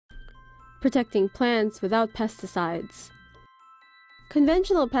protecting plants without pesticides.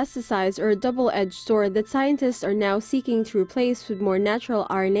 Conventional pesticides are a double-edged sword that scientists are now seeking to replace with more natural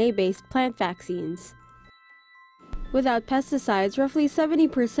RNA-based plant vaccines. Without pesticides, roughly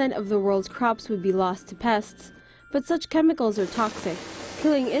 70% of the world's crops would be lost to pests, but such chemicals are toxic,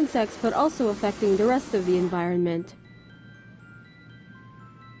 killing insects but also affecting the rest of the environment.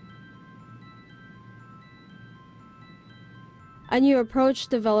 A new approach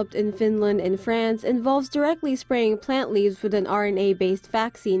developed in Finland and France involves directly spraying plant leaves with an RNA-based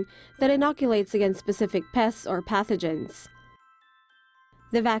vaccine that inoculates against specific pests or pathogens.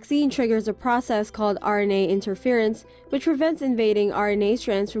 The vaccine triggers a process called RNA interference, which prevents invading RNA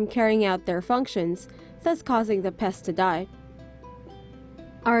strands from carrying out their functions, thus causing the pest to die.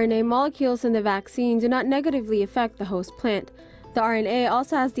 RNA molecules in the vaccine do not negatively affect the host plant. The RNA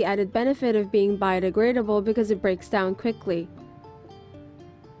also has the added benefit of being biodegradable because it breaks down quickly.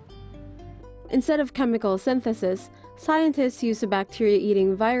 Instead of chemical synthesis, scientists use a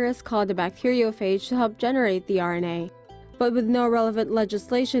bacteria-eating virus called a bacteriophage to help generate the RNA. But with no relevant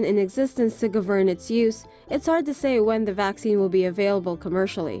legislation in existence to govern its use, it's hard to say when the vaccine will be available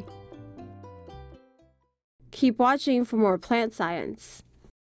commercially. Keep watching for more plant science.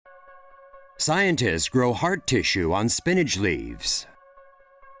 Scientists grow heart tissue on spinach leaves.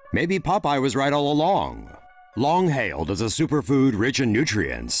 Maybe Popeye was right all along. Long hailed as a superfood rich in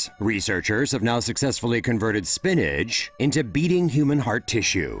nutrients, researchers have now successfully converted spinach into beating human heart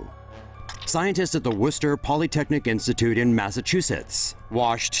tissue. Scientists at the Worcester Polytechnic Institute in Massachusetts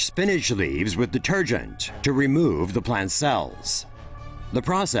washed spinach leaves with detergent to remove the plant's cells. The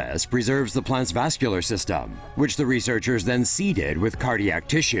process preserves the plant's vascular system, which the researchers then seeded with cardiac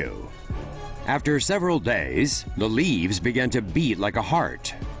tissue. After several days, the leaves began to beat like a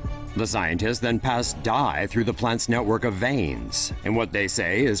heart. The scientists then passed dye through the plant's network of veins, in what they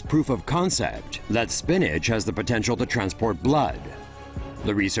say is proof of concept that spinach has the potential to transport blood.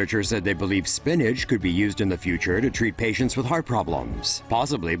 The researchers said they believe spinach could be used in the future to treat patients with heart problems,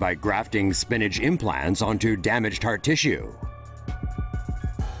 possibly by grafting spinach implants onto damaged heart tissue.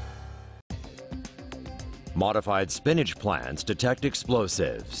 Modified spinach plants detect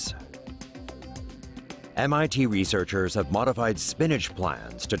explosives. MIT researchers have modified spinach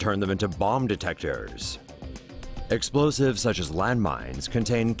plants to turn them into bomb detectors. Explosives such as landmines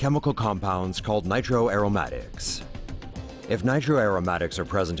contain chemical compounds called nitroaromatics. If nitroaromatics are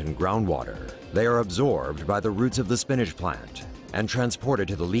present in groundwater, they are absorbed by the roots of the spinach plant and transported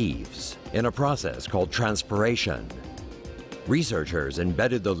to the leaves in a process called transpiration. Researchers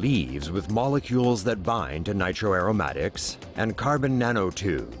embedded the leaves with molecules that bind to nitroaromatics and carbon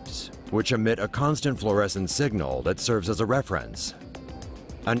nanotubes, which emit a constant fluorescent signal that serves as a reference.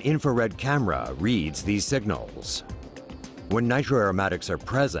 An infrared camera reads these signals. When nitroaromatics are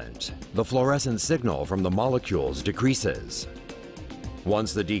present, the fluorescent signal from the molecules decreases.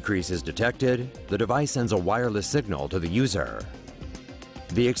 Once the decrease is detected, the device sends a wireless signal to the user.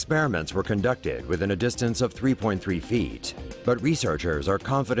 The experiments were conducted within a distance of 3.3 feet, but researchers are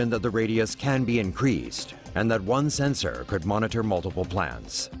confident that the radius can be increased and that one sensor could monitor multiple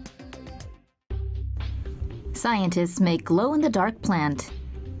plants. Scientists make glow-in-the-dark plant.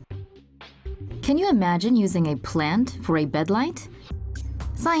 Can you imagine using a plant for a bedlight?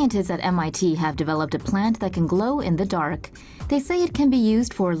 Scientists at MIT have developed a plant that can glow in the dark. They say it can be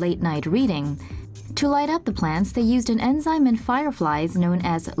used for late-night reading. To light up the plants, they used an enzyme in fireflies known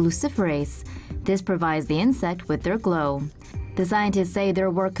as luciferase. This provides the insect with their glow. The scientists say their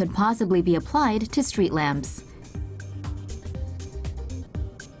work could possibly be applied to street lamps.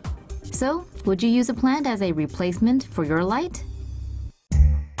 So, would you use a plant as a replacement for your light?